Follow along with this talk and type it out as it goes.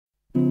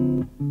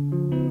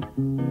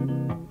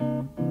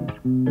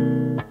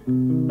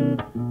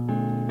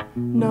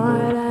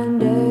Night and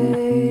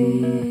day,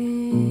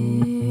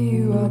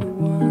 you are the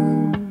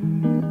one.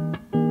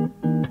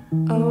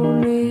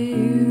 Only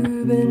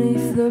you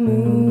beneath the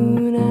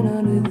moon and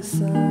under the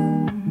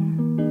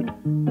sun.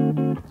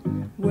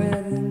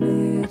 Whether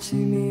near to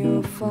me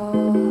or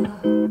far,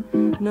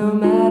 no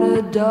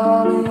matter,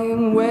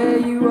 darling, where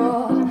you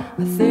are,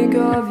 I think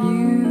of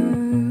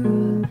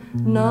you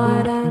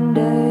night and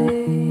day.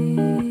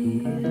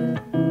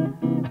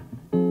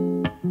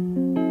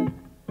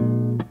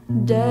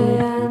 Day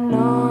and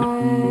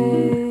night,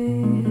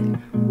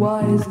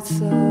 why is it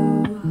so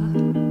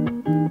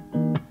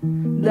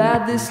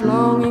that this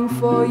longing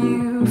for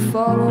you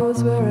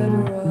follows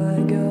wherever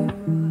I go?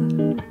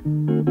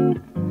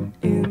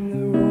 In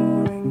the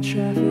roaring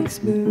traffic's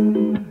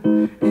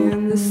boom,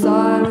 in the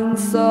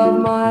silence of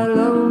my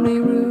lonely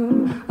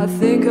room, I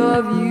think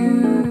of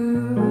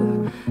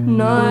you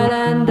night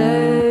and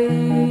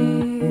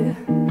day,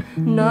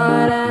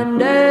 night and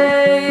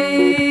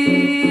day,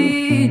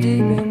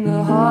 deep in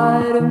the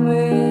heart of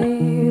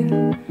me.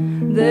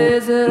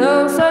 There's an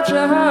oh such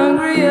a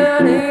hungry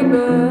yearning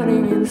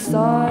burning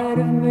inside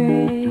of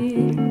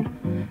me,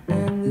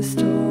 and this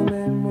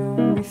torment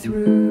won't be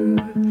through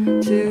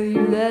till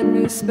you let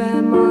me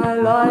spend my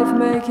life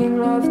making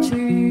love to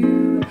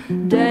you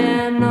day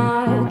and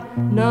night,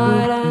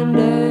 night and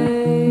day.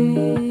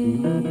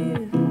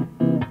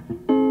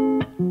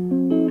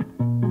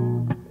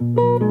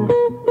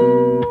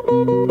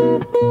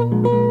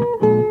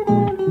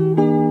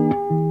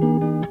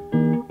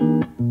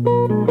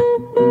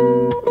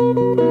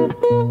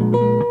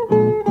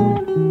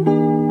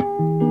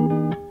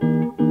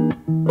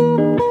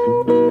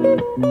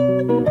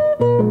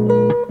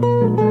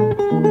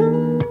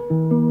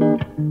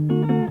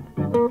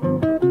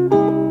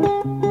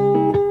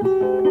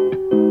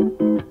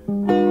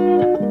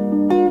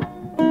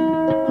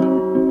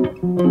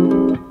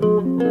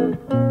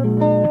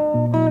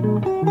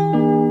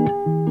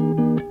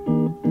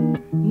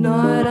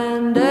 Night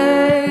and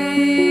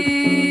day,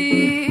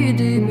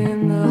 deep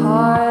in the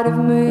heart of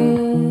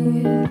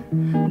me,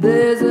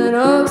 there's an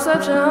oh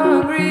such a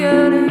hungry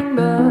yearning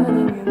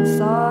burning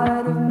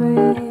inside of me,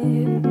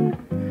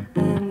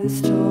 and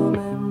this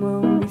torment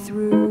won't be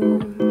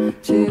through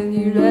till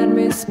you let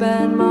me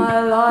spend my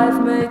life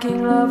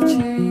making love to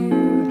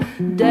you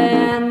day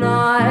and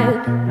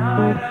night,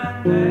 night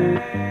and day.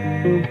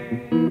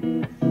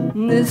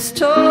 This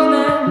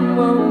torment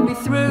won't be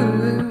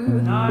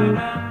through night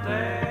and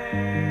day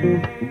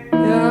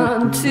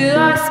until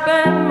I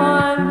spend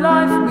my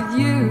life with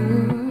you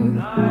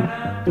night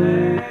and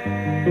day.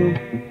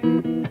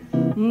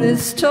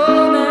 This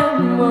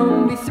torment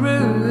won't be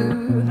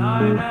through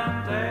night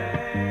and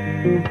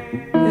day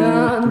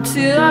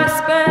until I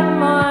spend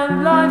my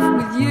life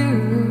with you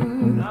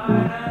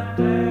night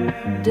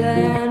and day,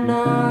 day and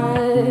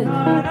night,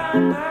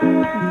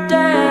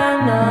 day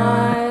and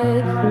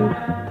night,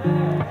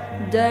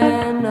 day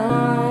and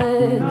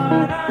night,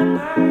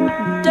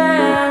 day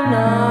and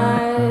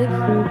night,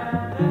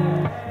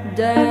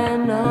 day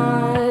and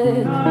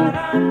night,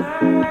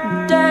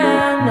 day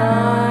and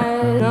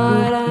night,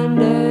 night and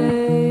day.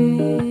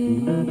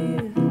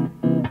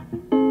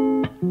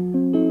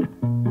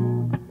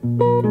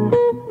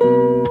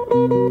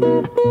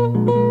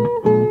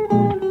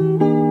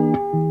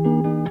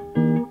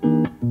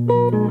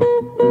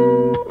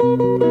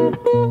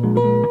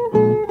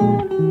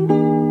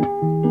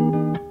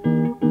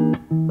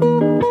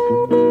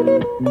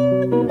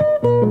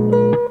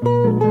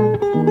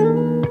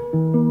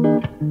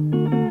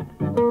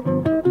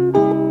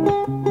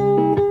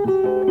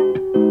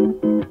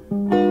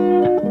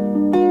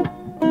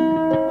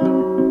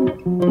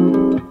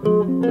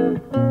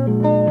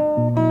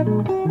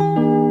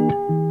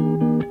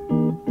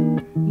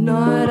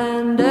 Night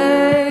and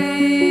day,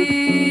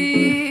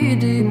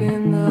 deep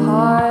in the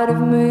heart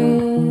of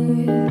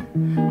me,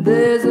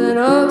 there's an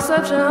oh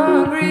such a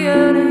hungry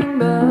yearning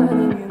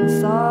burning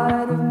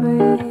inside of me,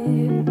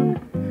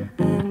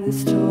 and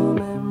this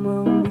torment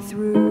won't be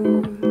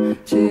through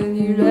till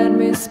you let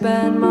me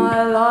spend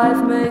my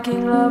life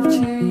making love to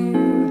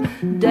you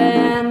day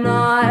and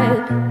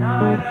night,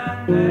 night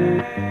and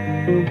day.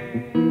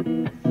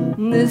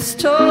 This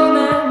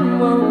torment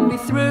won't be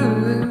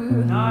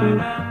through night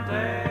and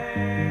day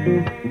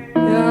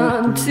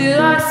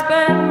until I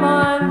spend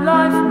my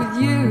life with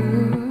you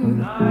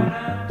night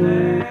and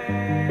day.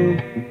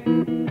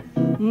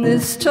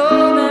 This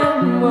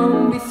torment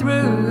won't be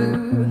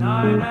through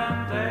night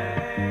and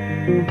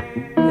day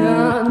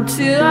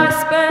until I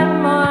spend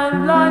my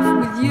life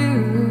with you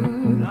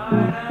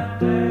night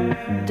and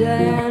day,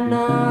 day and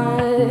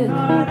night,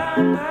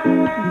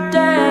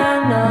 day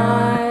and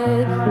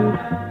night,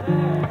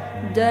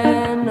 day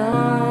and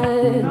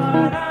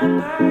night,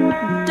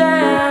 day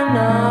and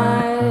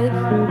night,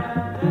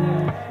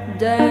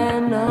 day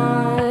and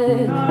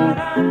night,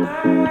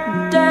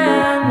 day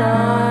and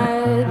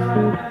night,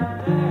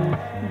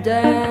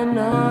 day and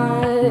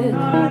night,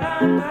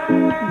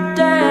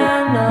 day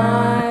and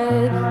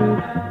night,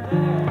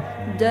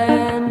 day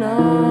and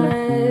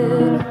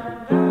night.